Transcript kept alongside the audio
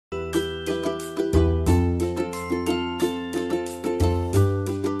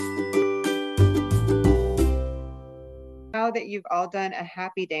now that you've all done a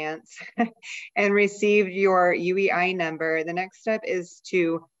happy dance and received your UEI number, the next step is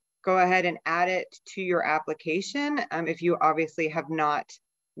to go ahead and add it to your application. If you obviously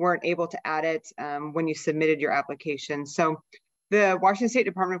weren't able to add it when you submitted your application. So the Washington State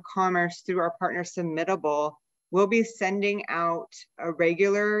Department of Commerce, through our partner Submittable, will be sending out a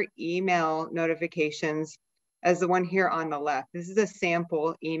regular email notifications as the one here on the left. This is a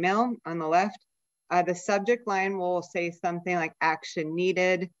sample email on the left. The subject line will say something like action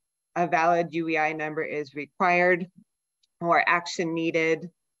needed, a valid UEI number is required, or action needed,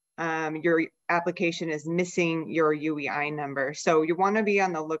 your application is missing your UEI number. So you want to be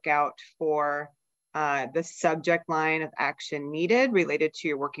on the lookout for the subject line of action needed related to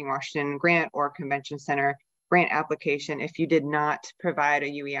your Working Washington grant or Convention Center grant application if you did not provide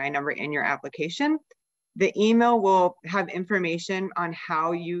a UEI number in your application. The email will have information on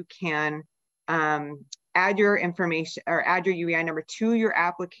how you can add your information or add your UEI number to your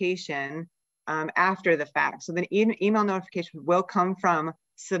application after the fact. So the email notification will come from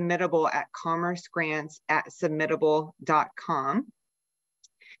Submittable at commercegrants@submittable.com.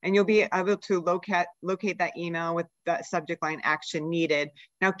 And you'll be able to locate that email with that subject line action needed.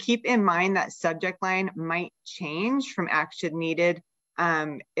 Now keep in mind that subject line might change from action needed.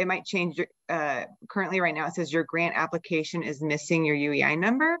 It might change, currently right now it says your grant application is missing your UEI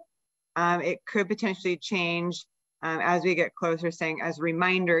number. It could potentially change as we get closer, saying as a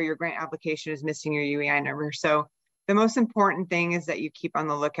reminder, your grant application is missing your UEI number. So the most important thing is that you keep on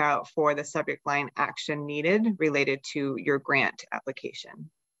the lookout for the subject line action needed related to your grant application.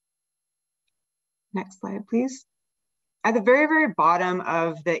 Next slide, please. At the very, very bottom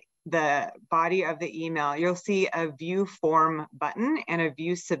of the body of the email, you'll see a view form button and a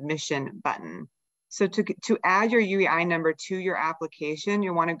view submission button. So to add your UEI number to your application,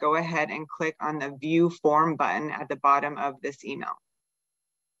 you want to go ahead and click on the view form button at the bottom of this email.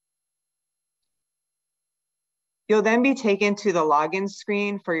 You'll then be taken to the login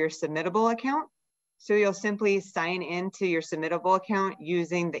screen for your Submittable account. So you'll simply sign into your Submittable account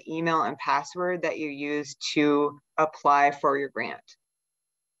using the email and password that you use to apply for your grant.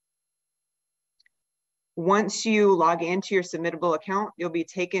 Once you log into your Submittable account, you'll be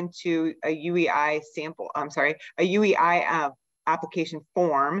taken to a UEI application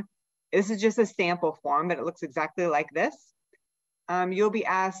form. This is just a sample form, but it looks exactly like this. You'll be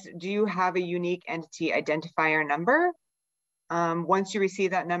asked, do you have a unique entity identifier number? Once you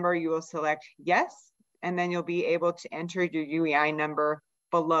receive that number, you will select yes, and then you'll be able to enter your UEI number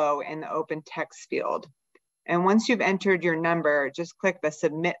below in the open text field. And once you've entered your number, just click the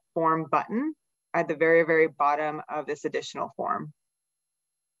Submit Form button at the very, very bottom of this additional form.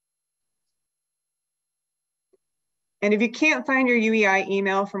 And if you can't find your UEI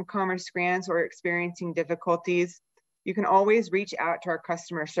email from Commerce Grants or experiencing difficulties, you can always reach out to our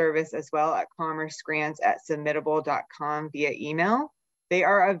customer service as well at commercegrants@submittable.com via email. They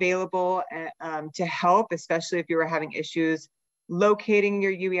are available to help, especially if you were having issues locating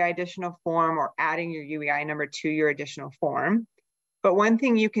your UEI additional form or adding your UEI number to your additional form. But one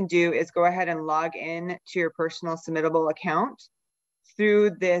thing you can do is go ahead and log in to your personal Submittable account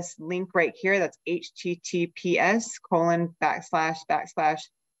through this link right here. That's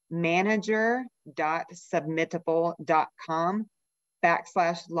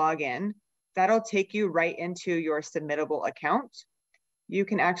https://manager.submittable.com/login. That'll take you right into your Submittable account. You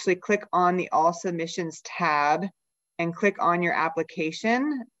can actually click on the All Submissions tab and click on your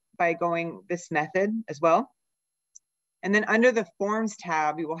application by going this method as well. And then under the Forms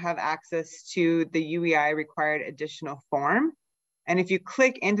tab, you will have access to the UEI required additional form. And if you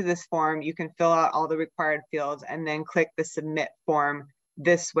click into this form, you can fill out all the required fields and then click the Submit form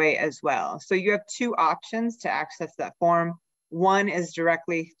this way as well. So you have two options to access that form. One is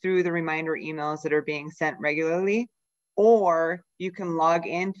directly through the reminder emails that are being sent regularly, or you can log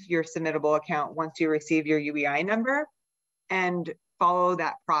into your Submittable account once you receive your UEI number and follow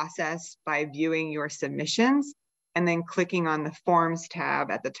that process by viewing your submissions and then clicking on the Forms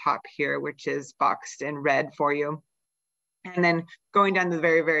tab at the top here, which is boxed in red for you. And then going down to the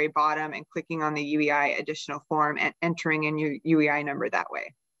very, very bottom and clicking on the UEI additional form and entering in your UEI number that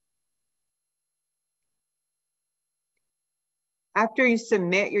way. After you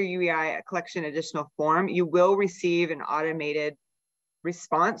submit your UEI collection additional form, you will receive an automated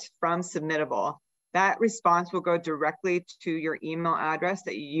response from Submittable. That response will go directly to your email address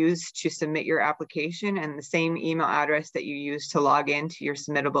that you use to submit your application and the same email address that you use to log into your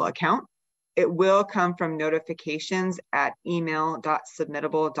Submittable account. It will come from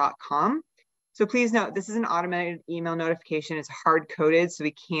notifications@email.submittable.com. So please note, this is an automated email notification. It's hard coded, so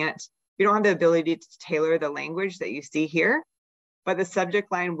we can't You don't have the ability to tailor the language that you see here, but the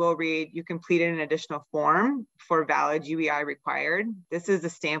subject line will read, you completed an additional form for valid UEI required. This is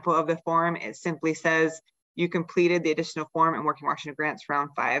the sample of the form. It simply says, you completed the additional form in Working Washington Grants Round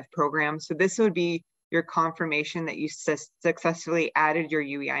 5 program. So this would be your confirmation that you successfully added your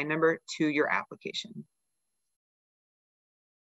UEI number to your application.